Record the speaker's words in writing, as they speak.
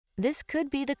This could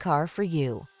be the car for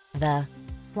you. The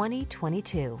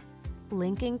 2022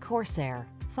 Lincoln Corsair.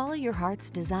 Follow your heart's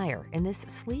desire in this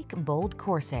sleek, bold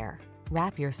Corsair.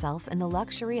 Wrap yourself in the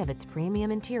luxury of its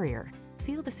premium interior,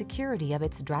 feel the security of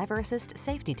its driver assist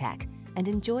safety tech, and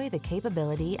enjoy the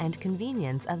capability and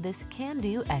convenience of this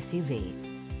can-do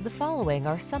SUV. The following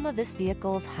are some of this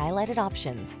vehicle's highlighted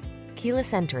options: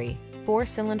 keyless entry,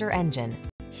 4-cylinder engine,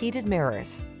 heated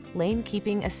mirrors, lane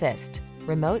keeping assist,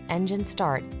 remote engine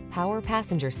start, power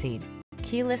passenger seat,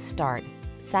 keyless start,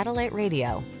 satellite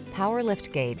radio, power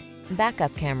liftgate,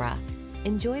 backup camera.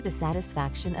 Enjoy the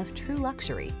satisfaction of true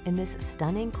luxury in this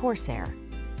stunning Corsair.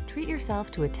 Treat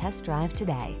yourself to a test drive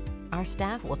today. Our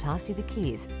staff will toss you the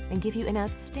keys and give you an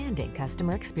outstanding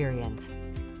customer experience.